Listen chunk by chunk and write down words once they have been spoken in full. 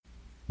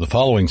The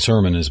following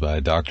sermon is by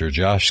Dr.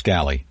 Josh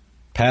Scally,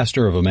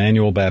 pastor of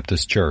Emmanuel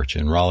Baptist Church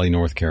in Raleigh,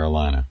 North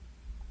Carolina.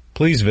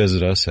 Please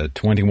visit us at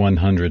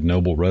 2100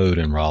 Noble Road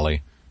in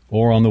Raleigh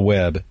or on the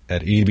web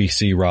at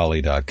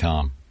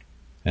ebcraleigh.com.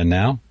 And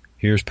now,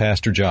 here's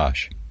Pastor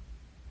Josh.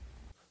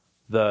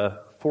 The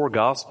four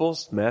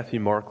Gospels,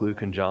 Matthew, Mark,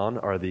 Luke, and John,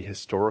 are the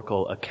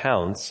historical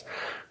accounts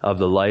of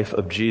the life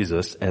of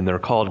Jesus, and they're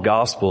called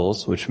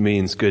Gospels, which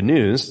means good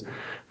news,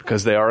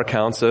 because they are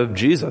accounts of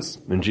Jesus.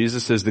 And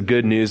Jesus is the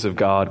good news of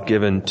God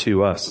given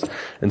to us.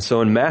 And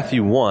so in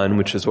Matthew 1,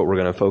 which is what we're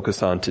going to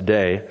focus on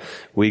today,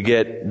 we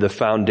get the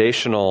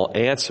foundational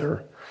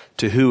answer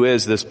to who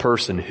is this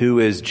person, who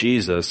is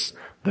Jesus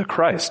the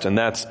Christ. And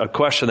that's a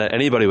question that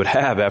anybody would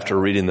have after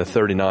reading the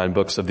 39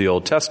 books of the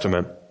Old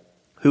Testament.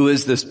 Who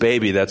is this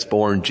baby that's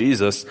born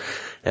Jesus,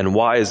 and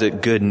why is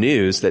it good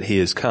news that he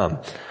has come?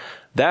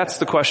 That's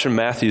the question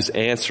Matthew's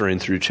answering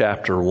through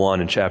chapter 1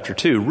 and chapter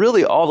 2,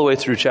 really all the way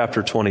through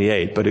chapter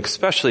 28, but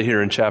especially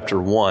here in chapter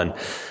 1.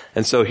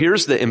 And so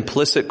here's the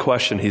implicit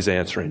question he's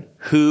answering.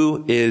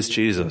 Who is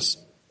Jesus?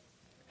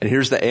 And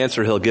here's the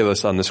answer he'll give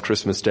us on this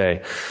Christmas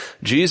day.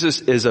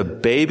 Jesus is a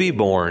baby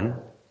born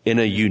in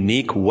a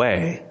unique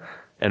way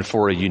and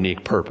for a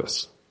unique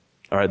purpose.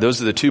 All right,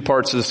 those are the two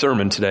parts of the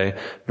sermon today.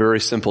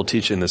 Very simple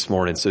teaching this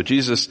morning. So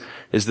Jesus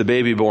is the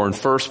baby born,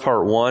 first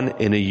part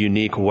 1, in a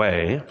unique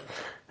way,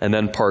 and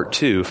then part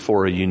 2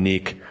 for a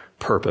unique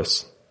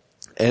purpose.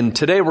 And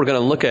today we're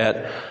going to look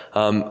at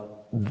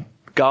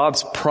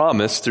God's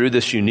promise through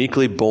this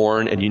uniquely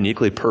born and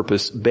uniquely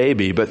purposed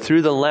baby, but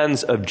through the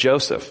lens of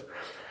Joseph.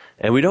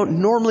 And we don't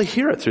normally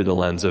hear it through the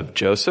lens of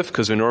Joseph,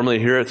 because we normally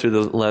hear it through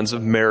the lens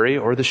of Mary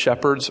or the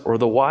shepherds or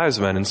the wise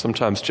men. And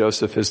sometimes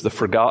Joseph is the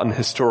forgotten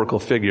historical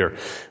figure.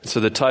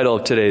 So the title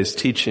of today's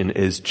teaching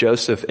is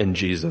Joseph and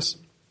Jesus.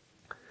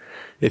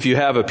 If you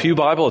have a pew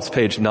Bible, it's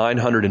page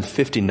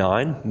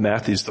 959.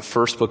 Matthew's the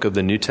first book of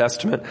the New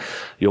Testament.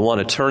 You'll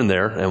want to turn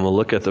there, and we'll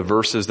look at the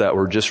verses that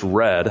were just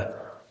read.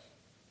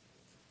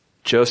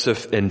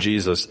 Joseph and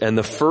Jesus. And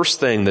the first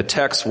thing the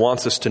text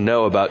wants us to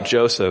know about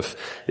Joseph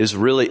is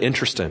really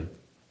interesting.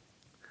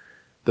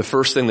 The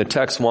first thing the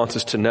text wants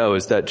us to know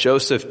is that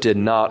Joseph did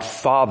not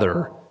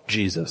father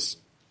Jesus.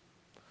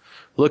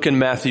 Look in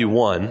Matthew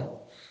 1,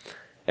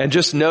 and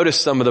just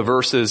notice some of the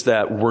verses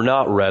that were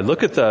not read.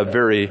 Look at the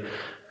very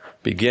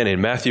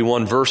beginning, Matthew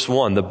 1, verse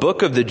 1, the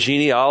book of the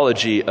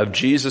genealogy of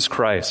Jesus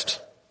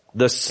Christ,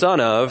 the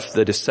son of,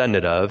 the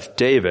descendant of,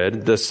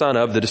 David, the son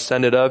of, the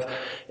descendant of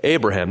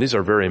Abraham. These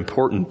are very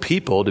important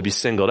people to be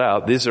singled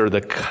out. These are the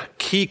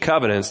key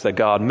covenants that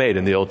God made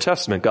in the Old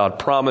Testament. God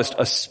promised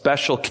a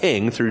special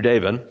king through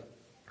David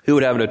who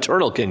would have an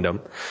eternal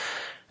kingdom.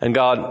 And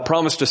God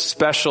promised a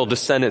special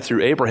descendant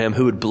through Abraham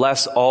who would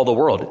bless all the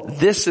world.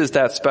 This is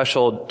that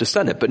special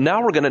descendant. But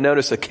now we're going to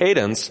notice a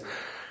cadence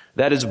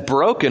that is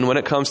broken when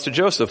it comes to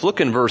Joseph. Look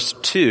in verse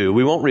 2.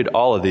 We won't read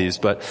all of these,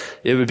 but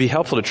it would be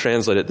helpful to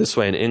translate it this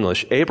way in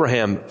English.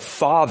 Abraham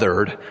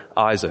fathered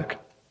Isaac.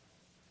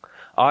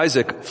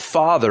 Isaac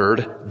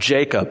fathered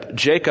Jacob.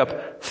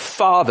 Jacob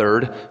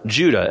fathered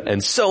Judah,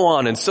 and so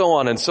on and so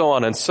on and so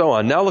on and so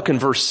on. Now look in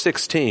verse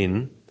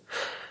 16.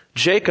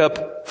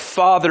 Jacob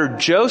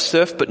fathered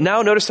Joseph, but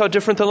now notice how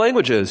different the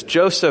language is.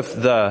 Joseph,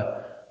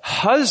 the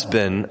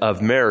husband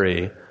of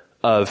Mary,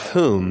 of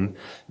whom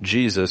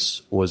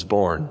Jesus was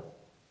born.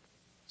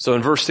 So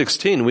in verse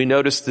 16, we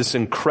notice this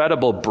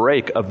incredible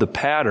break of the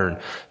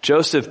pattern.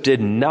 Joseph did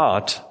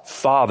not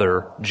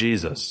father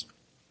Jesus.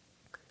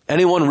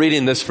 Anyone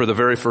reading this for the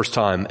very first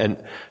time,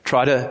 and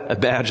try to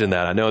imagine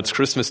that. I know it's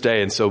Christmas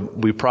Day, and so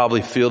we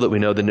probably feel that we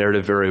know the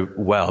narrative very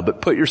well,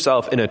 but put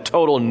yourself in a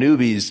total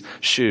newbie's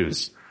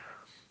shoes.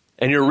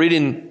 And you're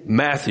reading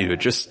Matthew,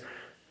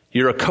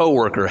 you're a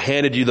coworker,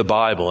 handed you the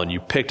Bible, and you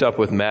picked up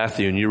with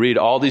Matthew, and you read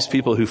all these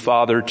people who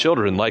fathered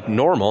children like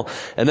normal.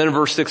 And then in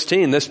verse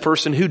 16, this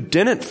person who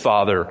didn't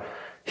father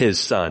his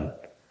son.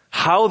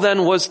 How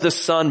then was the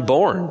son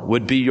born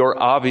would be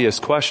your obvious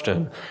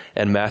question.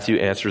 And Matthew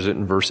answers it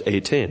in verse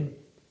 18.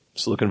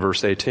 So look in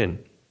verse 18.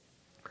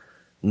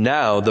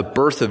 Now the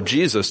birth of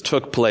Jesus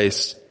took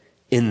place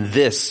in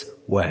this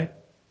way.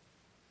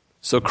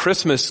 So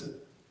Christmas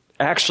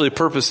actually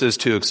purposes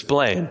to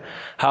explain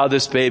how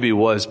this baby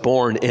was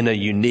born in a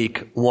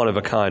unique,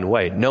 one-of-a-kind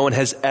way. No one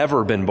has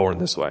ever been born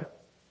this way.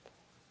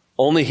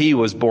 Only he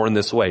was born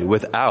this way,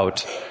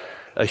 without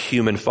a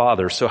human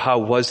father. So how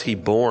was he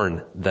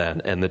born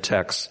then? And the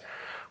text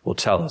will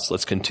tell us.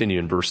 Let's continue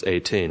in verse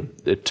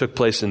 18. It took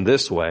place in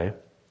this way.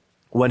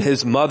 When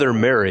his mother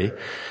Mary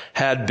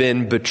had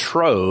been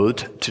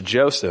betrothed to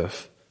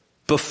Joseph,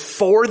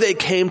 before they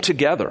came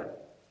together,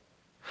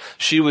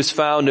 she was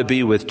found to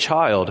be with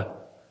child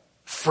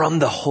from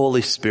the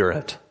Holy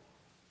Spirit.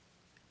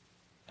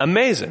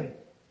 Amazing.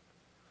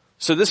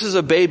 So this is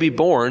a baby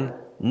born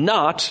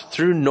not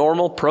through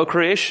normal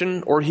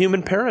procreation or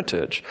human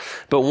parentage,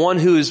 but one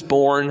who is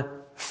born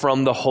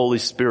from the Holy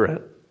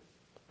Spirit.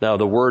 Now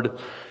the word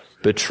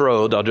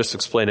Betrothed, I'll just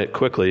explain it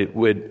quickly,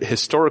 would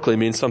historically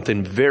mean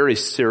something very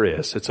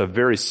serious. It's a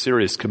very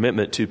serious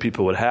commitment two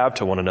people would have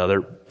to one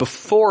another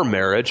before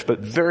marriage, but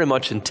very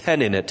much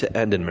intending it to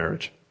end in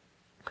marriage.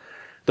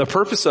 The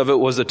purpose of it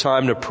was a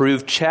time to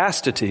prove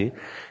chastity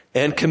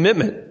and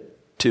commitment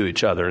to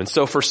each other. And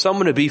so for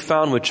someone to be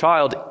found with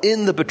child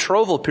in the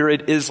betrothal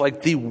period is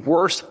like the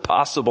worst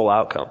possible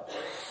outcome.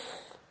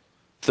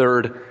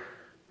 Third,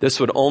 this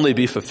would only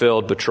be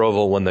fulfilled,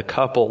 betrothal, when the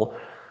couple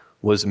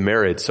was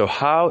married. So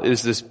how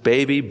is this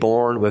baby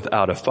born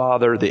without a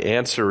father? The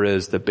answer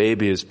is the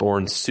baby is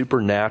born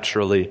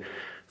supernaturally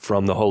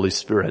from the Holy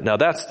Spirit. Now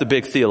that's the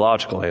big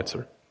theological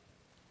answer.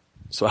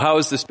 So how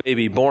is this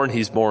baby born?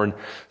 He's born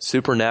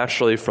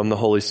supernaturally from the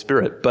Holy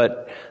Spirit.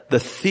 But the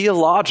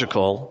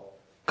theological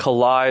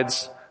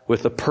collides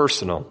with the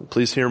personal.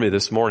 Please hear me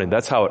this morning.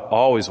 That's how it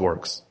always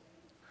works.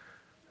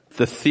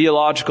 The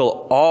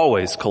theological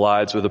always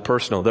collides with the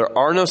personal. There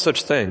are no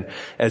such thing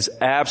as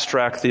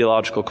abstract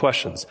theological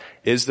questions.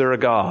 Is there a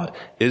God?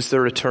 Is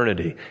there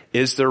eternity?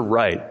 Is there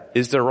right?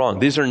 Is there wrong?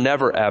 These are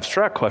never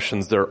abstract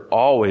questions. They're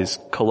always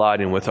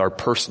colliding with our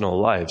personal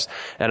lives.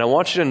 And I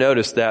want you to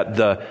notice that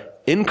the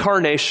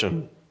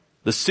incarnation,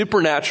 the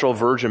supernatural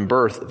virgin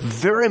birth,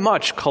 very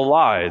much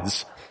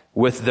collides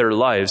with their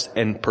lives,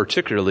 and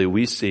particularly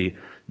we see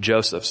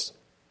Joseph's.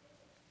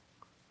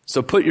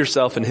 So put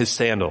yourself in his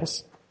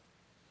sandals.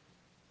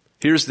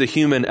 Here's the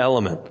human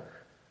element.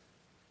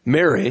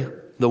 Mary,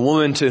 the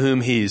woman to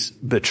whom he's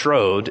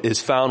betrothed,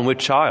 is found with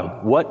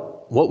child.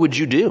 What would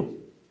you do?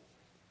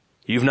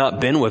 You've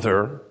not been with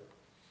her.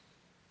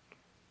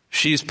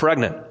 She's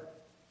pregnant.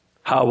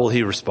 How will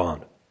he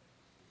respond?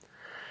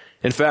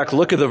 In fact,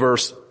 look at the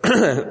verse,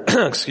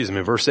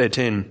 verse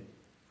 18.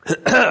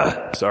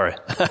 Sorry,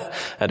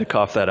 had to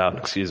cough that out,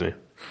 excuse me.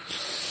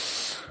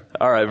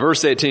 All right,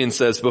 verse 18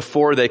 says,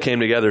 before they came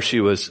together, she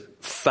was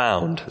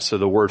found. So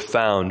the word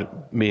found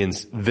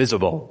means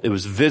visible. It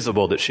was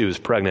visible that she was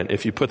pregnant.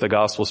 If you put the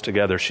Gospels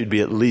together, she'd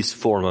be at least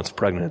 4 months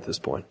pregnant at this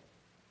point.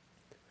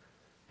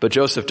 But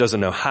Joseph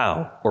doesn't know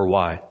how or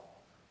why.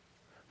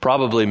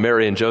 Probably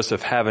Mary and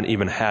Joseph haven't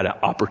even had an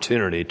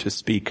opportunity to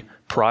speak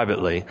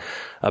privately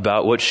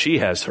about what she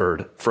has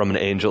heard from an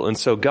angel. And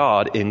so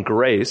God, in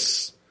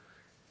grace,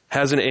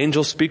 has an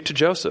angel speak to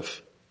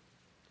Joseph.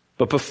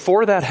 But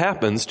before that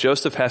happens,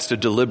 Joseph has to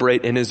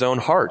deliberate in his own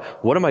heart.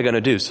 What am I going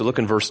to do? So look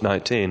in verse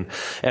 19.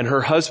 And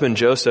her husband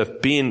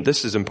Joseph, being,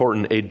 this is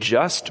important, a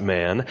just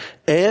man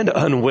and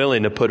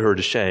unwilling to put her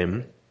to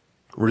shame,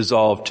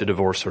 resolved to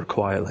divorce her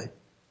quietly.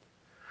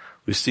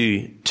 We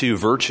see two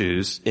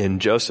virtues in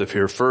Joseph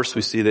here. First,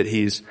 we see that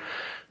he's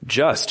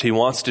just. He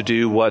wants to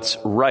do what's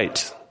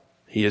right.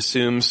 He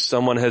assumes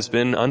someone has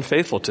been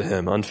unfaithful to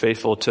him,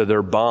 unfaithful to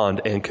their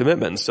bond and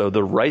commitment. So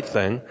the right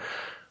thing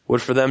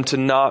would for them to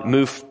not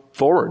move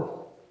forward,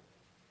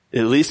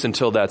 at least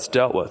until that's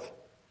dealt with.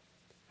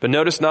 But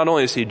notice not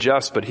only is he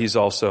just, but he's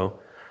also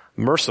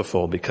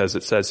merciful, because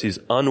it says he's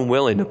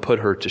unwilling to put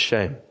her to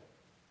shame.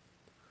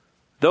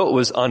 Though it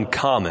was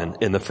uncommon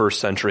in the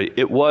first century,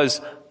 it was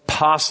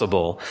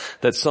possible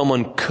that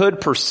someone could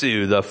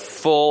pursue the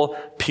full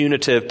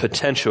punitive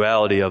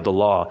potentiality of the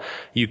law.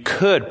 You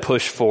could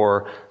push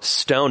for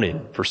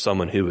stoning for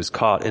someone who was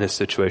caught in a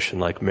situation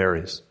like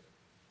Mary's.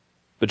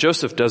 But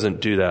Joseph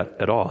doesn't do that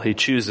at all. He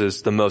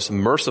chooses the most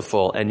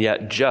merciful and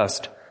yet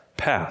just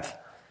path.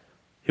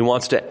 He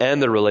wants to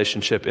end the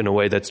relationship in a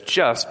way that's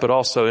just, but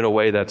also in a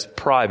way that's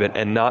private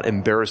and not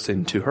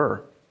embarrassing to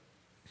her.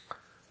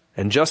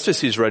 And just as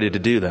he's ready to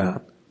do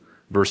that,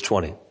 verse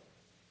 20,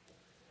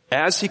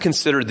 as he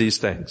considered these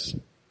things,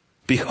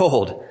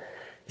 behold,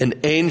 an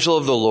angel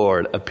of the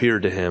Lord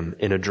appeared to him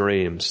in a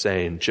dream,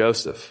 saying,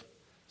 Joseph,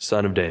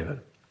 son of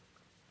David,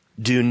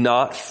 do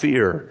not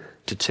fear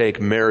to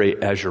take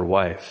Mary as your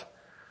wife,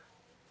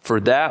 for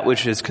that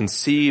which is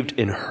conceived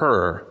in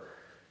her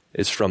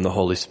is from the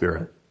Holy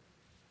Spirit.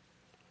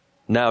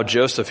 Now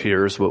Joseph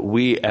hears what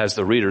we as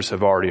the readers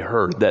have already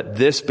heard, that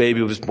this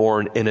baby was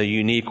born in a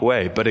unique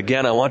way. But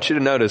again, I want you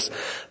to notice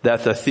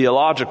that the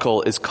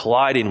theological is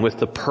colliding with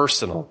the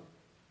personal.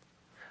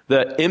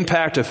 The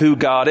impact of who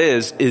God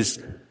is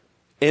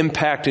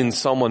impacting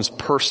someone's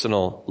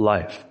personal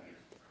life.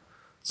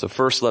 So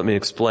first, let me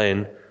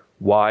explain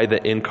why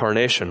the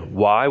incarnation.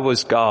 Why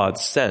was God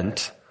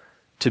sent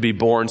to be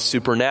born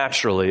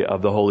supernaturally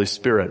of the Holy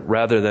Spirit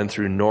rather than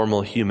through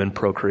normal human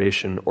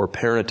procreation or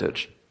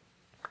parentage?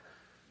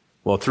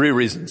 Well, 3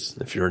 reasons.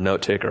 If you're a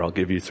note taker, I'll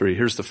give you 3.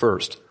 Here's the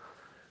first.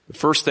 The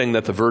first thing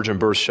that the virgin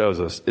birth shows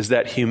us is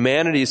that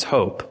humanity's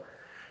hope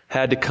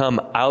had to come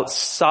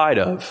outside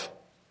of,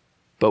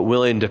 but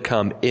willing to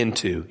come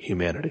into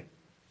humanity.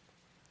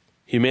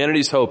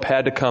 Humanity's hope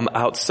had to come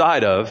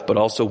outside of, but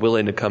also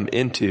willing to come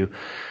into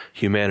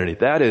humanity.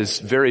 That is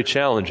very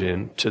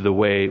challenging to the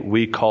way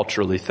we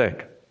culturally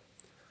think.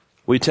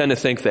 We tend to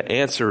think the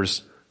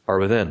answers are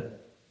within.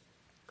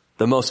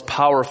 The most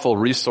powerful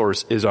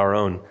resource is our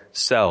own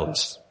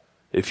selves.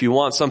 If you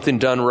want something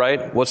done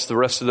right, what's the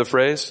rest of the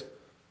phrase?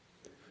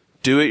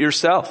 Do it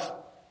yourself.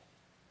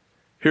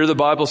 Here the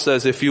Bible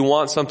says if you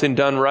want something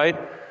done right,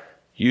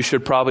 you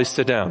should probably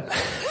sit down.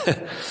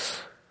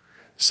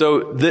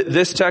 So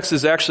this text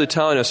is actually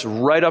telling us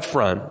right up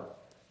front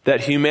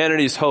that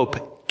humanity's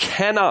hope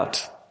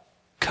cannot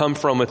come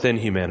from within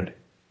humanity. It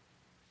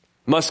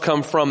must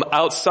come from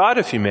outside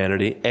of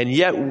humanity and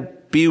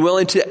yet be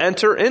willing to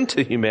enter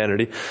into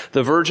humanity.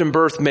 The virgin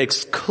birth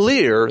makes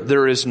clear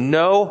there is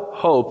no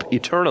hope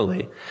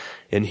eternally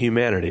in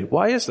humanity.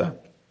 Why is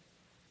that?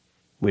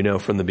 We know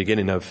from the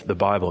beginning of the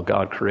Bible,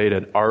 God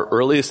created our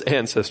earliest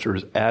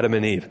ancestors, Adam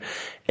and Eve,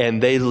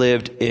 and they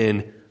lived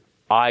in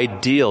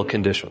ideal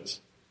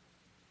conditions.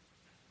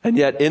 And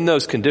yet in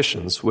those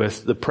conditions,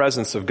 with the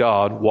presence of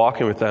God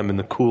walking with them in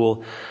the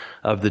cool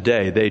of the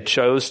day, they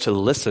chose to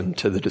listen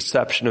to the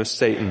deception of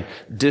Satan,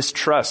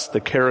 distrust the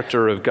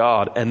character of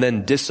God, and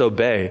then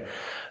disobey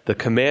the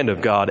command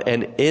of God.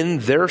 And in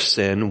their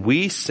sin,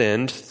 we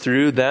sinned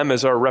through them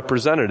as our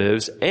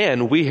representatives,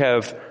 and we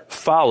have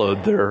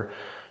followed their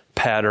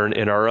pattern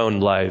in our own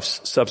lives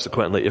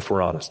subsequently, if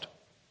we're honest.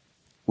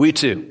 We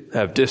too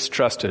have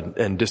distrusted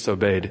and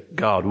disobeyed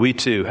God. We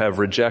too have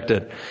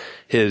rejected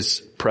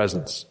His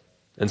presence.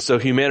 And so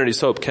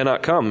humanity's hope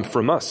cannot come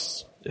from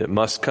us. It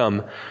must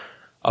come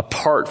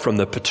apart from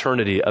the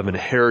paternity of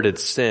inherited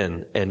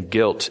sin and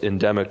guilt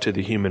endemic to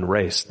the human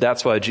race.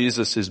 That's why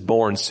Jesus is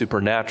born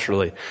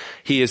supernaturally.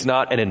 He is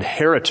not an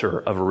inheritor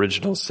of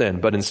original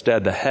sin, but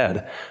instead the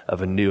head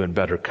of a new and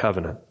better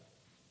covenant.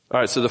 All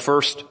right, so the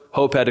first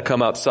hope had to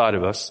come outside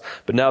of us,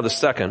 but now the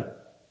second,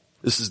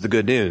 this is the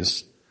good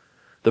news.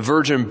 The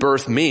virgin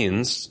birth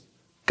means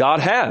God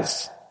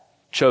has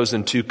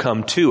chosen to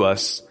come to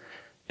us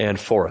and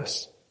for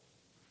us.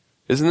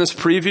 Isn't this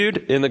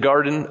previewed in the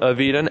Garden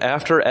of Eden?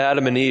 After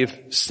Adam and Eve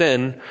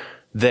sin,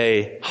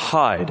 they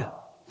hide,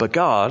 but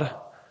God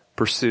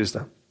pursues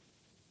them.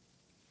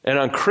 And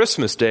on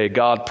Christmas Day,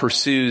 God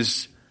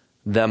pursues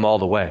them all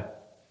the way.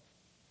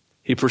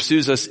 He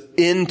pursues us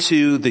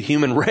into the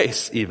human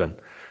race even,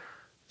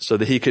 so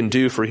that He can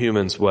do for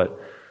humans what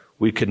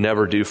we could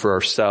never do for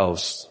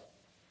ourselves.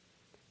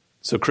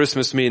 So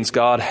Christmas means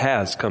God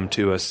has come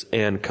to us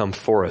and come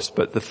for us.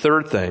 But the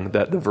third thing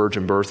that the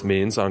virgin birth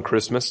means on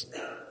Christmas,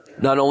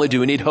 not only do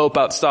we need hope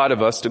outside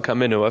of us to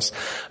come into us,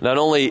 not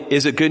only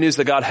is it good news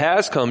that God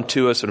has come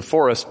to us and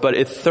for us, but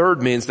it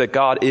third means that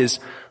God is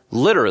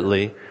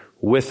literally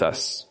with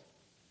us.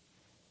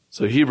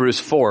 So Hebrews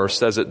 4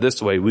 says it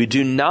this way: we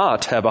do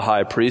not have a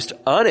high priest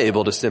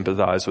unable to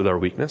sympathize with our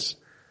weakness,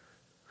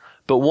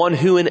 but one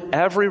who in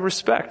every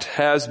respect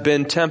has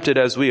been tempted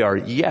as we are,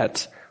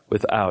 yet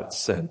without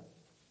sin.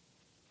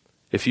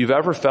 If you've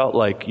ever felt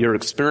like you're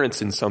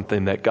experiencing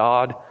something that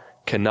God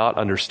cannot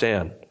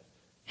understand,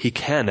 He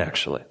can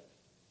actually.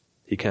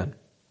 He can.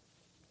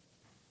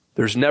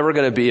 There's never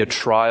going to be a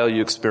trial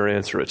you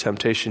experience or a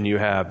temptation you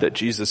have that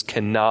Jesus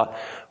cannot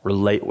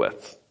relate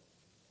with.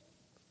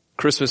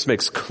 Christmas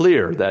makes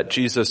clear that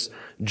Jesus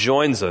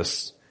joins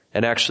us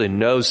and actually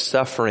knows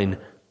suffering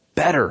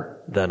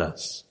better than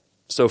us.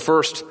 So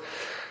first,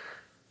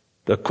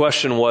 the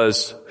question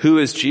was, who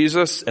is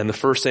Jesus? And the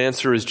first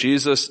answer is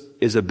Jesus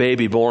is a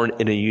baby born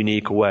in a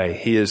unique way.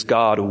 He is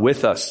God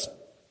with us,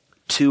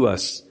 to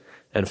us,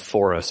 and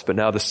for us. But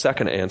now the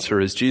second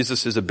answer is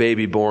Jesus is a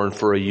baby born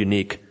for a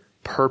unique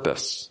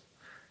purpose.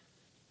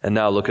 And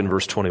now look in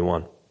verse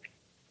 21.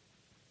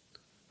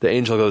 The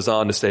angel goes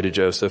on to say to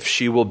Joseph,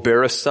 she will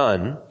bear a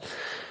son,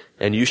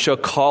 and you shall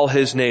call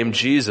his name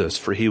Jesus,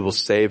 for he will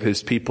save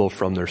his people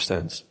from their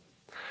sins.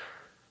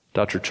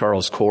 Dr.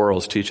 Charles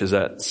Quarles teaches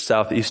at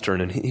Southeastern,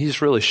 and he's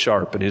really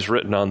sharp, and he's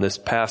written on this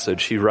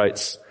passage. He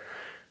writes,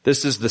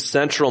 this is the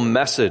central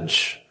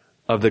message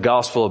of the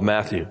Gospel of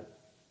Matthew.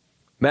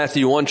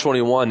 Matthew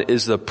 1:21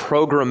 is the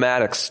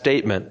programmatic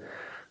statement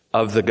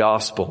of the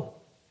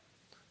Gospel.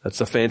 That's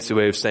a fancy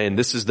way of saying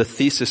this is the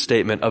thesis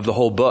statement of the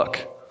whole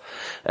book.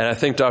 And I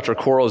think Dr.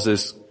 Quarles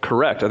is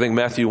correct. I think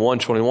Matthew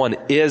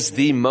 1:21 is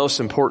the most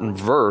important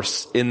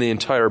verse in the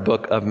entire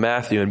book of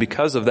Matthew. And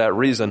because of that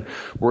reason,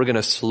 we're going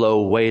to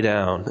slow way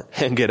down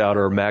and get out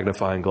our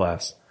magnifying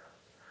glass.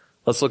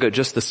 Let's look at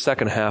just the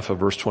second half of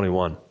verse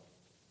 21.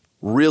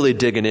 Really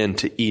digging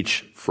into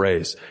each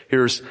phrase.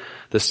 Here's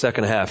the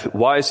second half.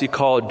 Why is he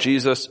called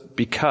Jesus?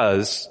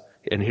 Because,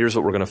 and here's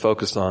what we're going to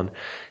focus on,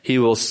 he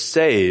will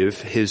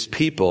save his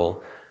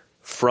people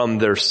from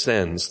their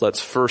sins. Let's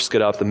first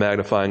get out the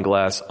magnifying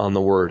glass on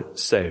the word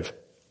save.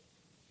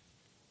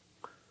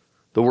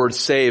 The word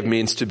save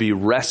means to be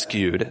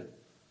rescued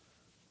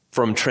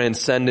from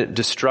transcendent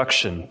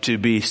destruction, to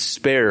be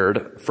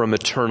spared from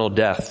eternal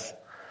death.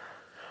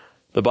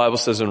 The Bible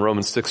says in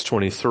Romans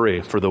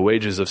 6:23, for the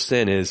wages of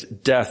sin is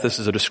death. This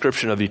is a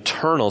description of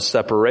eternal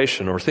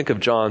separation. Or think of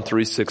John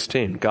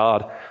 3:16.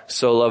 God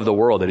so loved the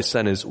world that he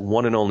sent his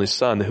one and only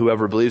Son, that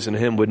whoever believes in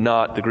him would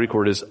not, the Greek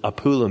word is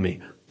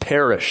apulami,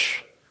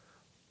 perish.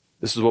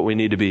 This is what we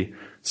need to be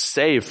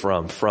saved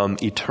from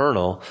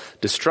eternal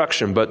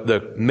destruction. But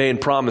the main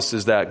promise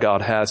is that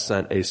God has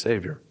sent a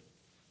Savior.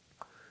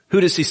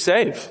 Who does he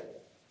save?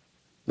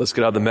 Let's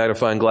get out the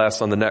magnifying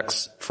glass on the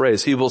next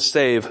phrase. He will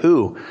save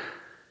who?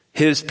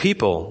 His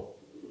people.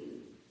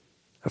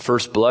 At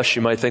first blush,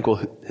 you might think,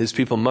 well, his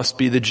people must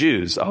be the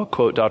Jews. I'll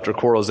quote Dr.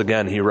 Quarles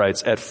again. He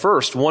writes, at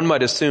first, one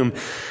might assume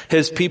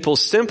his people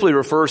simply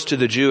refers to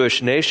the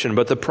Jewish nation,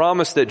 but the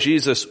promise that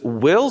Jesus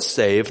will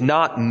save,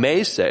 not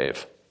may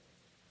save,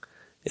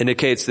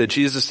 indicates that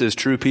Jesus'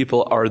 true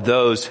people are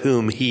those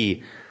whom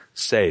he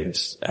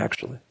saves,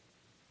 actually.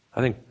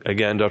 I think,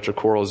 again, Dr.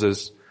 Quarles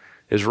is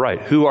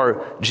right. Who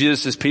are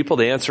Jesus' people?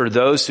 The answer are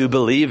those who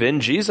believe in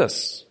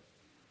Jesus.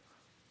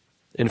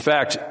 In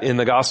fact, in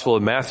the Gospel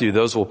of Matthew,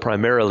 those will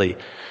primarily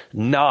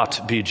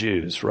not be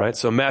Jews, right?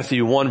 So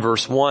Matthew 1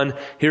 verse 1,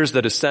 here's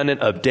the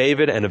descendant of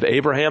David and of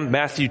Abraham.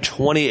 Matthew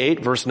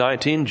 28 verse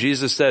 19,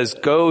 Jesus says,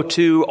 go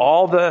to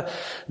all the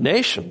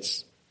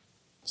nations.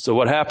 So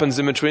what happens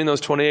in between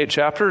those 28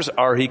 chapters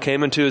are he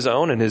came into his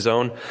own and his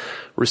own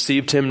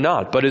received him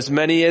not. But as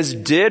many as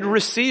did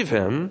receive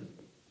him,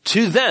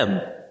 to them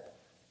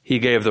he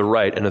gave the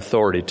right and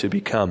authority to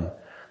become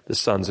the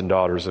sons and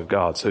daughters of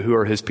God. So who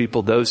are his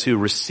people? Those who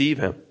receive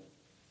him.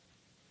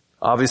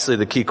 Obviously,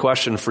 the key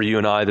question for you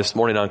and I this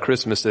morning on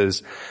Christmas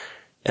is,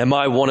 am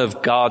I one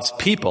of God's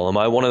people? Am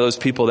I one of those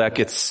people that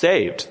gets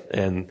saved?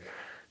 And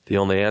the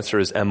only answer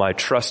is, am I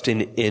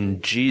trusting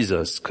in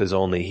Jesus because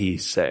only he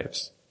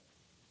saves?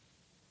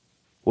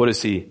 What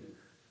does he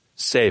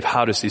save?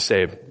 How does he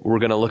save? We're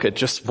going to look at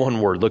just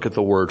one word. Look at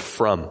the word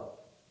from.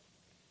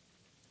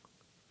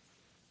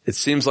 It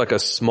seems like a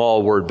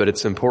small word, but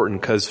it's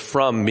important because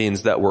from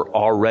means that we're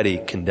already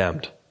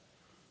condemned.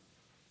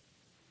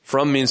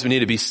 From means we need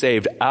to be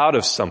saved out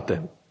of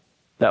something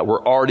that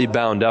we're already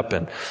bound up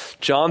in.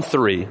 John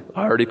 3,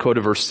 I already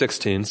quoted verse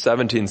 16,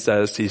 17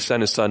 says, he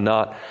sent his son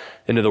not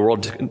into the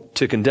world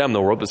to condemn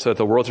the world, but so that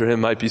the world through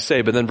him might be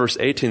saved. But then verse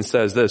 18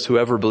 says this,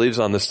 whoever believes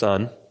on the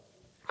Son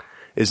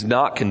is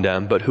not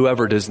condemned, but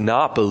whoever does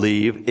not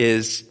believe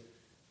is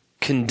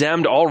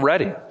condemned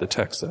already, the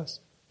text says.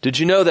 Did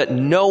you know that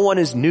no one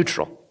is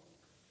neutral?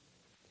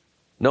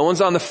 No one's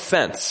on the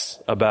fence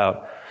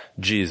about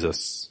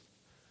Jesus.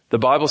 The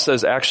Bible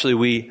says actually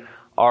we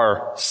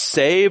are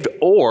saved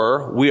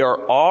or we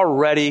are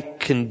already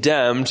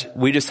condemned.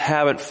 We just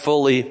haven't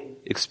fully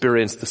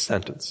experienced the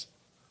sentence.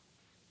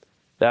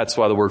 That's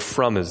why the word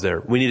from is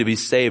there. We need to be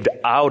saved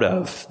out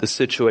of the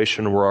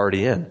situation we're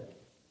already in.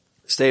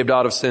 Saved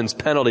out of sin's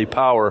penalty,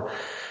 power,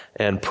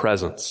 and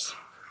presence.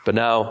 But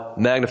now,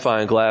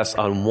 magnifying glass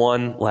on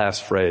one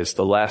last phrase,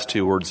 the last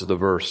two words of the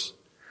verse.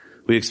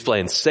 We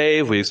explained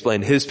save, we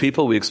explained his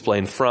people, we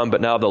explained from, but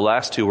now the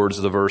last two words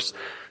of the verse,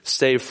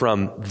 save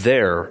from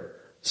their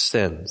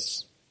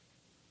sins.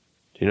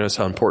 Do you notice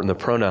how important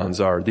the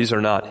pronouns are? These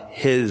are not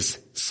his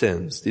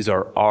sins. These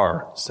are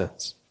our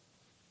sins.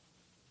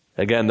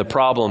 Again, the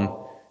problem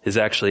is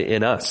actually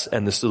in us,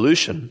 and the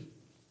solution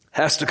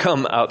has to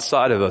come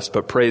outside of us,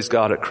 but praise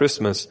God, at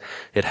Christmas,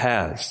 it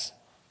has.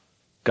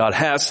 God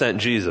has sent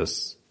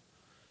Jesus.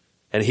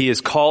 And he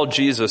is called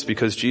Jesus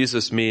because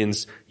Jesus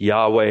means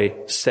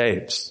Yahweh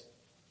saves.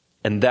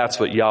 And that's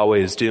what Yahweh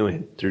is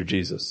doing through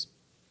Jesus.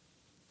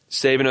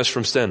 Saving us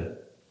from sin.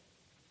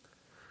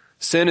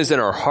 Sin is in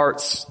our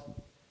hearts.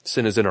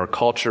 Sin is in our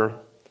culture.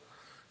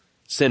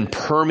 Sin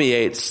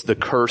permeates the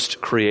cursed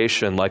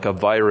creation like a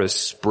virus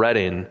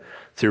spreading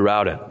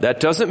throughout it. That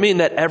doesn't mean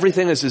that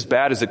everything is as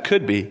bad as it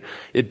could be.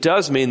 It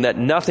does mean that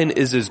nothing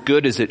is as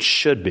good as it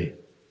should be.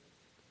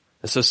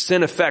 And so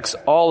sin affects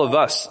all of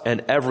us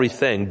and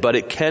everything, but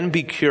it can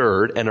be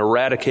cured and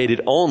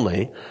eradicated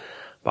only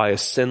by a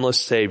sinless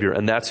Savior,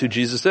 and that's who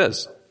Jesus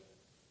is.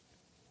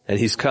 And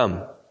he's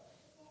come,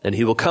 and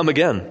he will come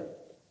again.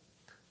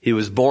 He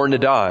was born to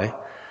die,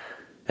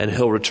 and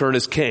he'll return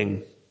as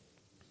king.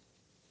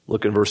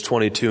 Look in verse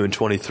 22 and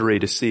 23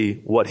 to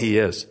see what he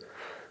is.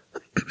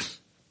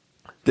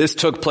 This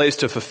took place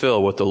to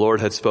fulfill what the Lord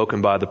had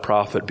spoken by the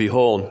prophet.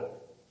 Behold,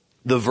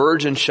 the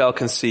virgin shall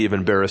conceive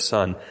and bear a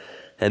son,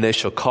 and they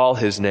shall call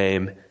his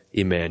name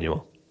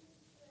Emmanuel,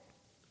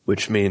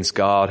 which means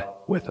God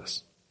with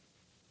us.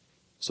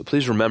 So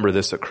please remember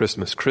this at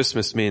Christmas.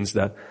 Christmas means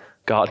that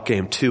God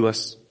came to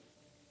us.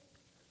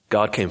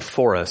 God came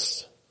for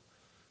us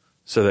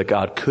so that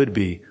God could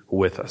be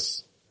with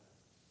us.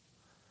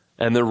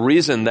 And the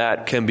reason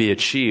that can be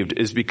achieved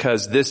is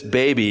because this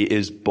baby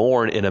is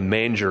born in a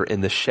manger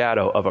in the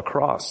shadow of a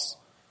cross.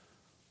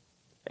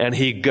 And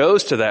he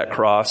goes to that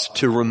cross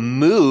to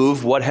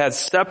remove what had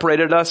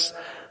separated us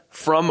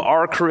from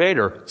our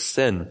Creator,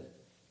 sin.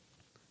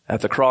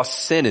 At the cross,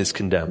 sin is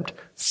condemned.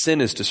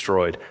 Sin is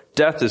destroyed.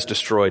 Death is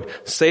destroyed.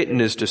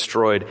 Satan is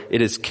destroyed.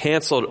 It is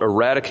canceled,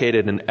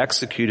 eradicated, and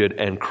executed,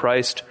 and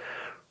Christ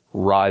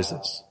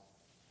rises.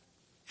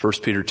 1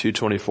 Peter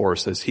 2:24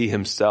 says, he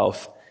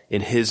himself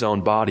in his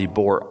own body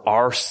bore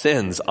our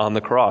sins on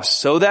the cross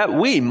so that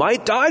we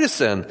might die to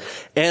sin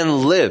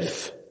and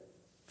live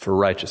for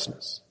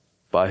righteousness.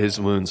 By his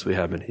wounds we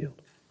have been healed.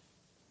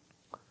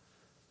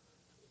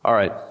 All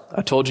right,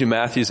 I told you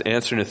Matthew's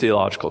answering a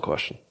theological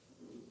question.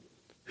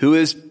 Who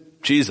is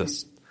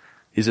Jesus?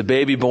 He's a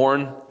baby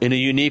born in a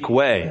unique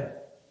way,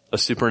 a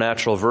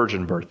supernatural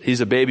virgin birth.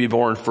 He's a baby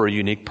born for a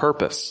unique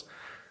purpose.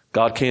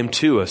 God came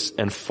to us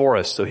and for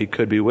us so he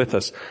could be with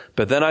us.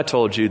 But then I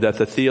told you that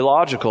the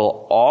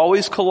theological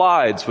always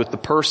collides with the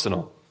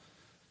personal.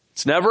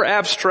 It's never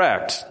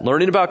abstract.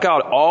 Learning about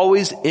God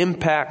always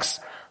impacts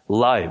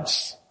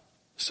lives.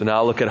 So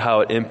now look at how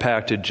it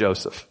impacted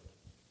Joseph.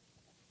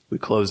 We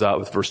close out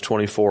with verse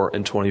 24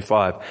 and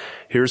 25.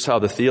 Here's how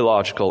the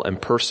theological and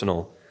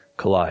personal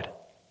collide.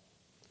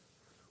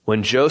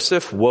 When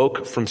Joseph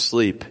woke from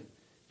sleep,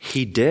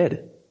 he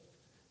did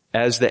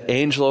as the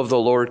angel of the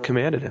Lord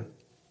commanded him.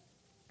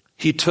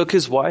 He took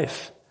his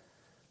wife,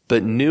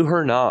 but knew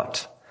her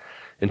not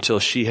until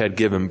she had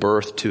given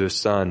birth to a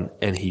son,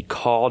 and he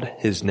called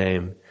his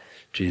name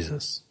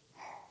Jesus.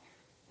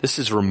 This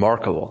is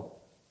remarkable,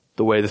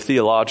 the way the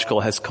theological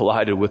has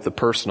collided with the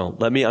personal.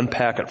 Let me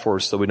unpack it for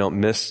us so we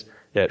don't miss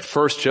it.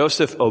 First,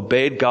 Joseph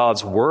obeyed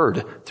God's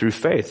word through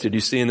faith. Did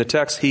you see in the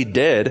text? He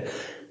did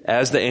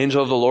as the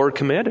angel of the Lord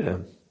commanded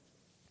him.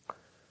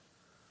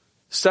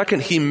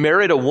 Second, he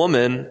married a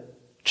woman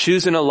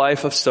choosing a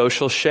life of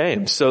social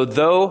shame. So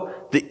though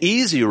the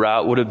easy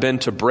route would have been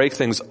to break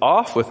things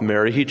off with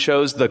Mary, he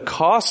chose the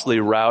costly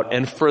route,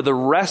 and for the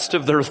rest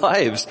of their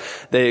lives,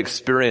 they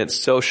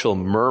experienced social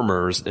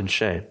murmurs and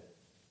shame.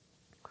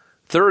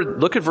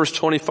 Third, look at verse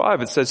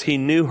 25. It says, he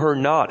knew her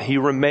not. He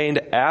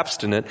remained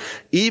abstinent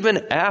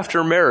even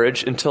after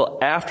marriage until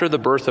after the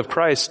birth of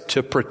Christ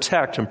to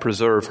protect and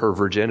preserve her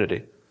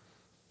virginity.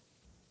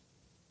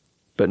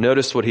 But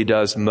notice what he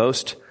does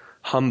most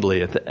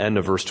humbly at the end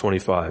of verse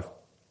 25.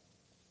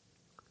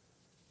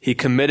 He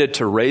committed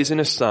to raising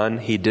a son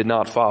he did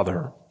not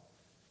father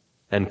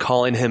and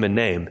calling him a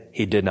name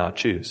he did not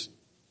choose.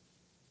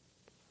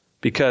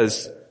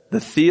 Because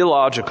the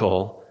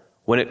theological,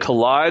 when it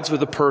collides with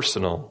the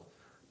personal,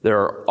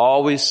 there are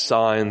always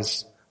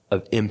signs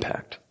of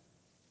impact.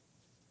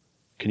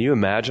 Can you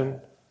imagine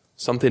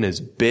something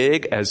as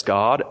big as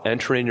God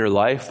entering your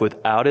life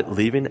without it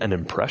leaving an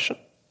impression?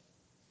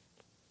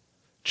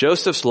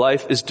 Joseph's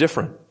life is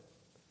different.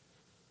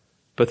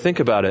 But think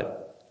about it.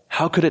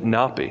 How could it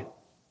not be?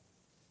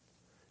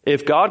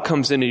 If God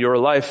comes into your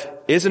life,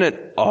 isn't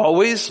it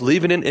always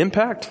leaving an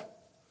impact?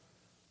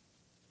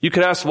 You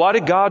could ask, why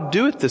did God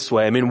do it this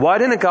way? I mean, why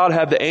didn't God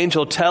have the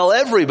angel tell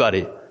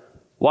everybody?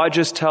 Why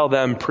just tell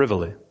them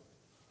privily?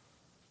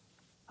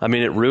 I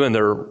mean, it ruined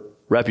their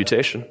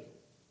reputation.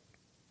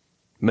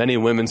 Many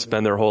women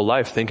spend their whole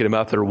life thinking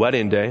about their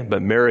wedding day,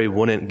 but Mary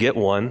wouldn't get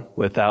one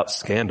without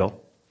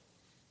scandal.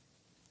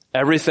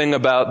 Everything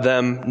about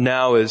them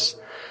now is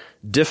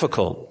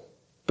difficult.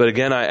 But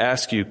again, I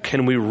ask you,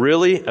 can we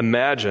really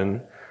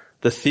imagine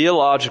the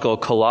theological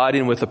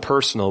colliding with the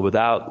personal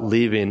without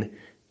leaving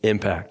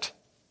impact?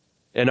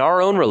 In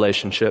our own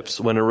relationships,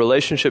 when a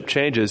relationship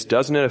changes,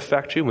 doesn't it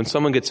affect you? When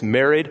someone gets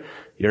married,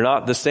 you're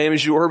not the same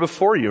as you were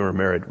before you were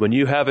married. When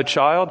you have a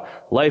child,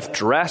 life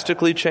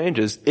drastically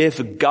changes.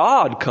 If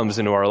God comes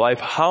into our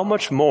life, how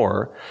much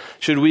more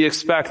should we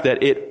expect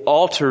that it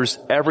alters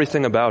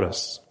everything about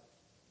us?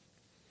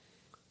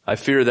 I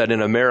fear that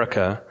in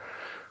America,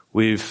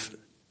 we've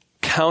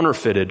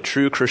counterfeited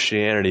true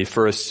Christianity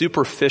for a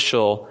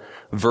superficial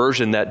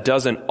version that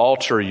doesn't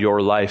alter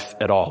your life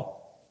at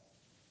all.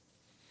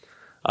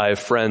 I have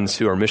friends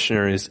who are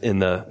missionaries in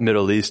the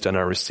Middle East, and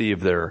I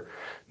receive their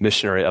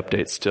missionary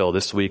updates still.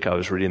 This week I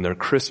was reading their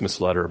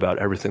Christmas letter about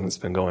everything that's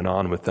been going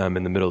on with them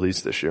in the Middle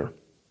East this year.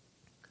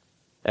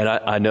 And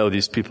I know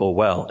these people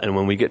well, and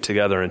when we get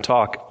together and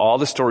talk, all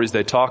the stories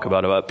they talk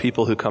about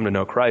people who come to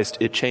know Christ,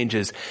 it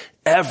changes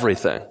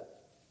everything.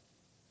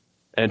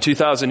 And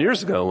 2,000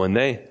 years ago, when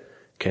they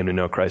came to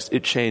know Christ,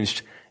 it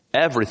changed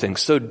everything.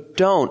 So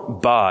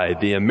don't buy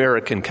the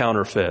American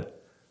counterfeit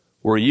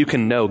where you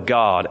can know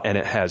God and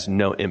it has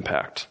no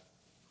impact.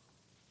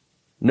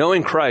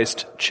 Knowing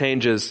Christ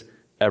changes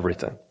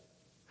everything.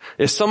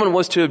 If someone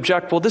was to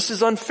object, well, this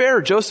is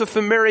unfair. Joseph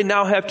and Mary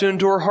now have to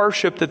endure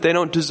hardship that they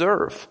don't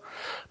deserve.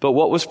 But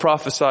what was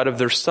prophesied of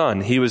their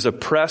son? He was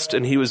oppressed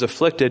and he was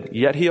afflicted,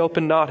 yet he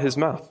opened not his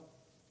mouth.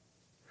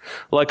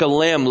 Like a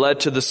lamb led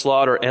to the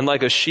slaughter, and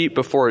like a sheep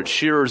before its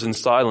shearers in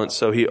silence,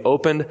 so he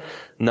opened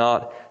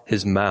not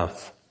his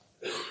mouth.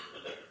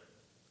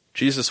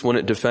 Jesus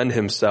wouldn't defend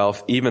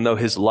himself, even though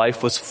his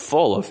life was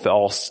full of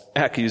false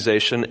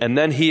accusation, and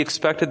then he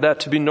expected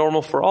that to be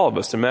normal for all of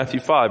us. In Matthew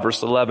 5,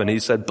 verse 11, he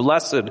said,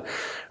 "Blessed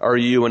are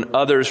you when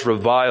others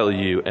revile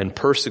you and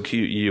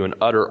persecute you and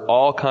utter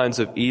all kinds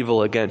of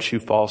evil against you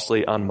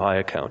falsely on my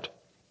account.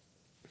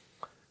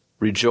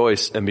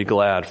 Rejoice and be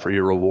glad, for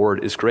your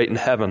reward is great in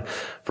heaven,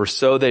 for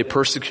so they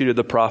persecuted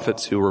the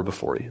prophets who were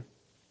before you."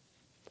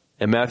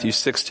 In Matthew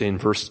 16,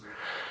 verse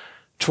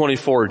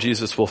 24,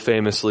 Jesus will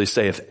famously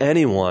say, "If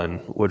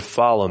anyone would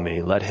follow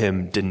me, let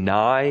him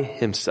deny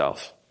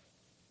himself,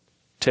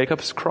 take up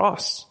his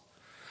cross,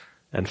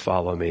 and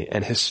follow me."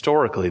 And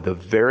historically, the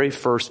very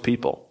first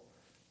people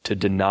to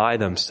deny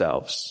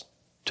themselves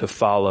to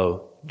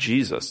follow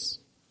Jesus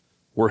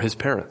were his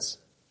parents.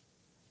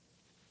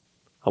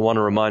 I want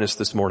to remind us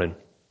this morning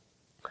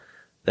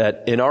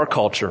that in our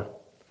culture,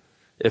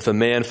 if a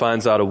man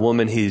finds out a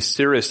woman he's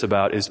serious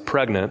about is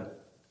pregnant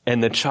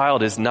and the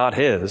child is not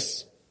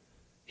his,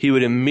 he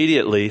would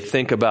immediately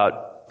think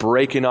about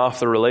breaking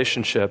off the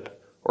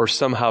relationship or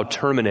somehow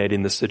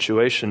terminating the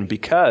situation,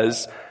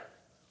 because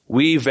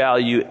we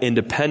value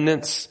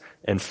independence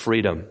and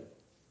freedom.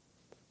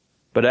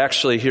 But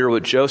actually here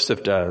what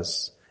Joseph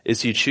does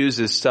is he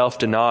chooses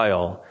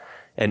self-denial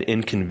and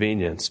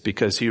inconvenience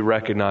because he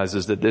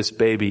recognizes that this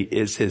baby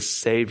is his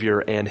Savior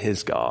and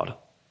his God.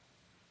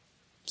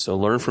 So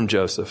learn from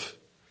Joseph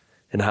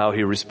and how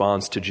he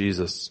responds to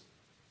Jesus.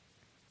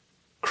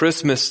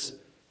 Christmas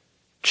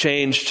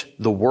changed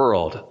the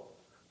world.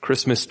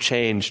 Christmas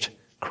changed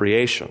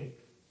creation.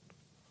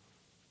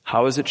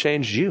 How has it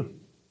changed you?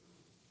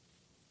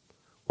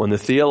 When the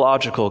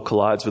theological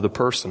collides with the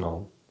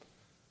personal,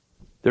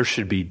 there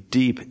should be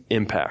deep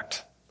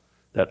impact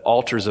that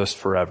alters us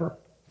forever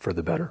for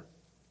the better.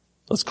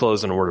 Let's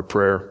close in a word of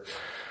prayer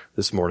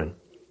this morning.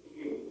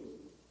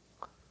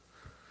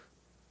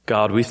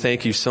 God, we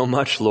thank you so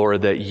much,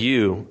 Lord, that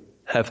you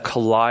have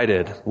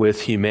collided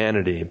with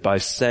humanity by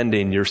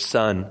sending your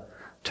Son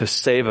to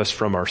save us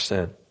from our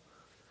sin.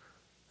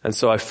 And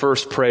so I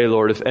first pray,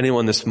 Lord, if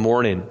anyone this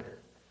morning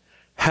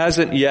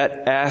hasn't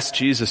yet asked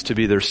Jesus to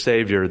be their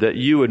Savior, that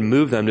you would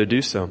move them to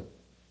do so.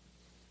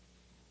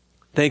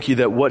 Thank you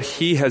that what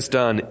he has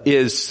done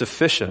is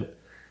sufficient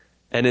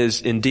and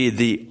is indeed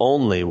the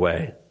only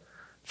way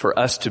for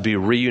us to be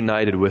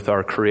reunited with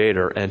our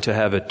Creator and to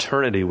have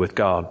eternity with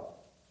God.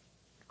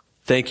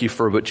 Thank you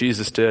for what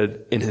Jesus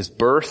did in his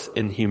birth,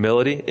 in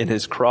humility, in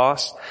his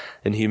cross,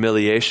 in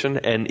humiliation,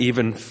 and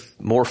even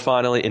more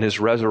finally in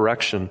his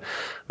resurrection,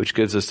 which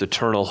gives us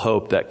eternal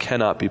hope that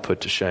cannot be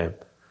put to shame.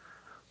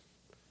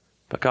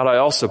 But God, I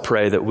also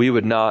pray that we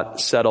would not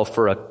settle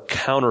for a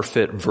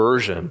counterfeit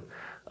version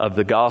of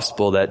the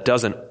gospel that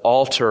doesn't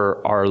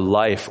alter our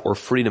life or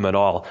freedom at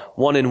all.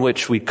 One in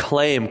which we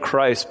claim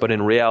Christ, but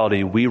in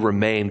reality we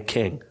remain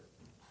king.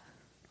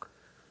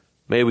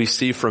 May we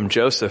see from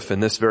Joseph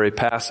in this very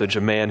passage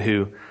a man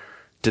who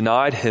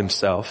denied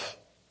himself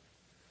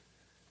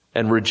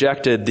and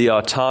rejected the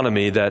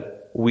autonomy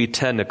that we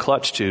tend to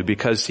clutch to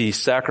because he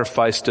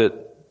sacrificed it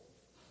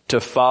to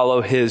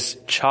follow his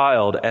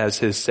child as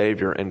his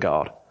Savior and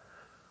God.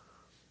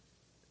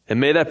 And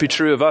may that be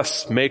true of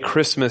us. May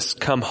Christmas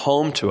come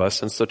home to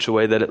us in such a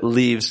way that it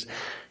leaves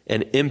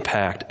an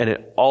impact and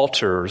it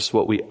alters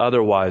what we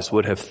otherwise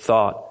would have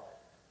thought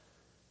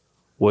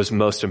was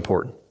most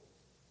important.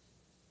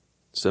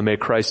 So may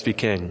Christ be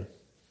King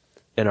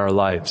in our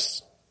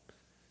lives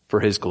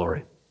for his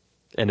glory.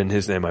 And in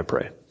his name I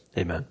pray.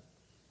 Amen.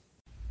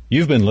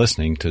 You've been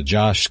listening to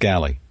Josh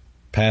Scally,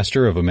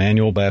 pastor of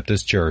Emmanuel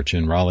Baptist Church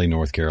in Raleigh,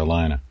 North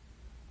Carolina.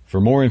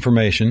 For more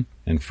information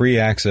and free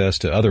access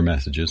to other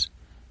messages,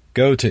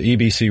 go to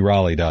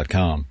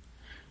ebcraleigh.com.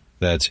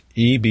 That's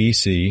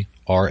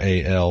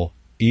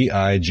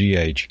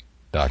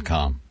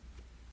ebcraleigh.com.